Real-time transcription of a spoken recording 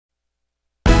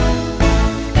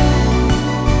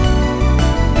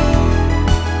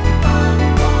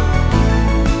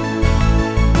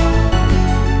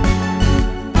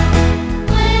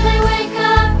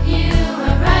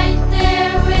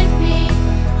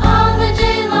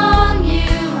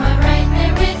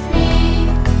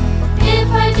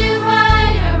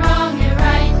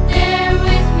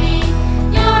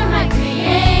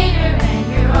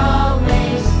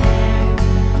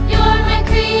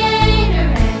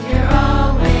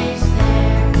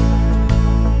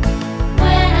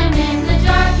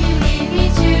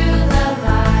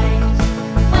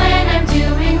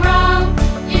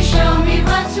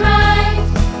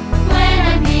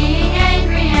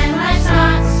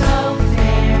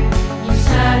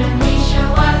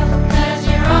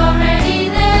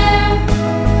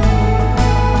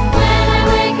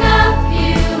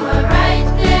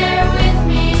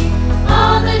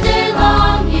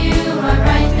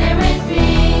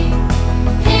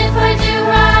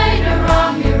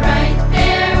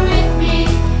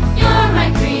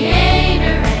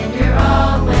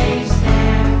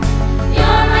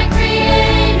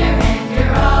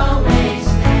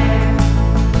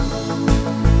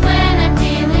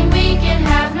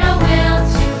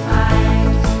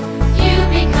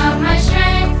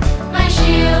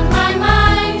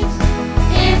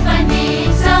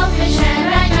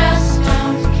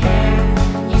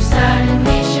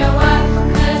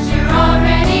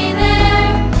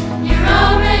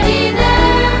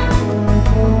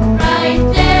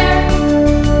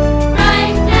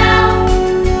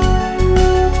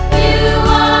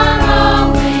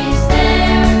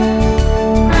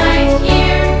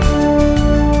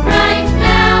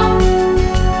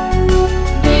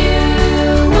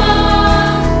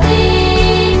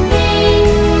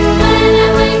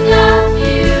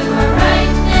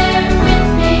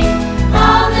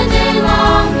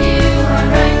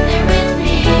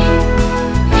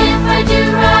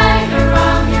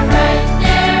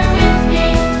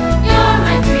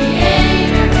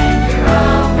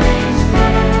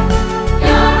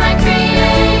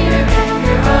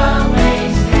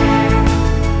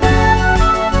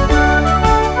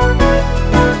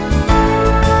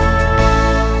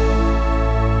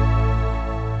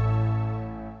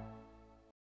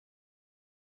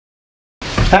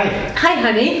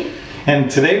honey. And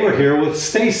today we're here with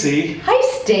Stacy.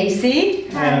 Hi, Stacy.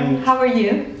 And how are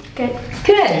you? Good.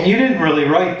 Good. You didn't really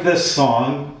write this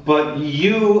song, but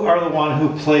you are the one who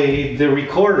played the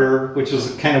recorder, which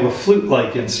is kind of a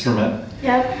flute-like instrument.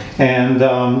 Yep. And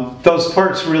those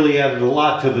parts really added a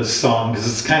lot to this song because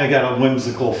it's kind of got a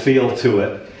whimsical feel to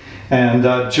it. And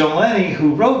Jolene,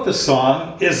 who wrote the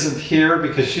song, isn't here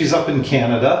because she's up in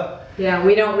Canada. Yeah,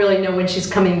 we don't really know when she's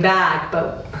coming back,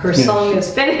 but her song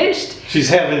is finished. She's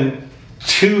having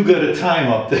too good a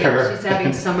time up there. Yeah, she's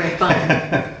having summer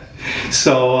fun.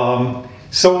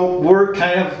 So we're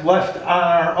kind of left on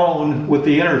our own with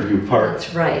the interview part.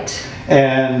 That's right.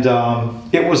 And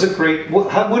it was a great.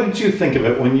 What did you think of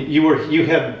it when you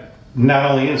had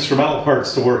not only instrumental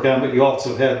parts to work on, but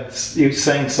you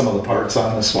sang some of the parts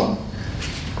on this one?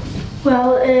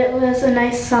 Well, it was a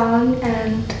nice song,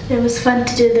 and it was fun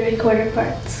to do the recorded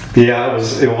parts. Yeah,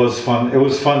 it was fun. It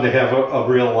was fun to have a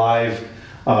real live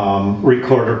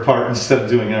recorder part instead of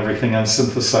doing everything on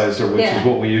synthesizer, which is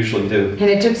what we usually do. And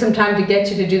it took some time to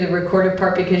get you to do the recorded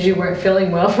part because you weren't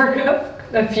feeling well for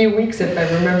a few weeks, if I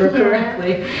remember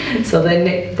correctly. So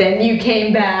then you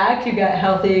came back, you got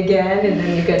healthy again, and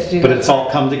then you got to do. But it's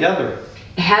all come together.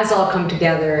 It has all come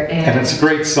together, and it's a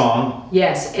great song.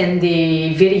 Yes, and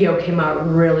the video came out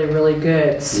really, really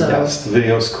good. So yes, the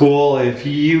video's cool. If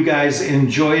you guys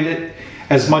enjoyed it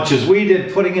as much as we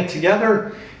did putting it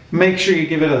together, make sure you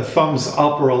give it a thumbs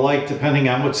up or a like depending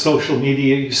on what social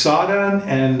media you saw it on,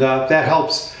 and that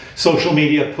helps social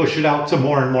media push it out to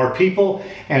more and more people,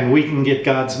 and we can get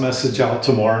God's message out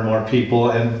to more and more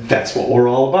people, and that's what we're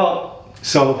all about.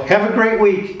 So have a great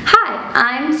week. Hi,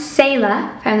 I'm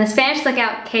Selah from the Spanish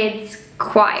Lookout Kids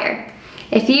Choir.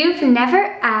 If you've never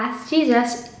asked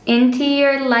Jesus into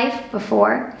your life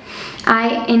before,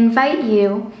 I invite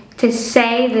you to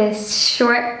say this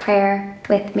short prayer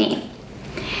with me.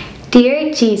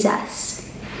 Dear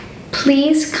Jesus,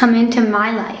 please come into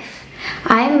my life.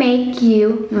 I make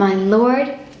you my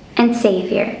Lord and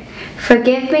Savior.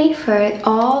 Forgive me for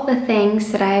all the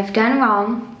things that I have done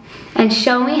wrong, and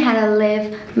show me how to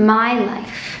live my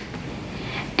life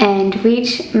and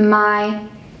reach my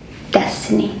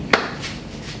destiny.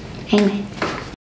 Amen.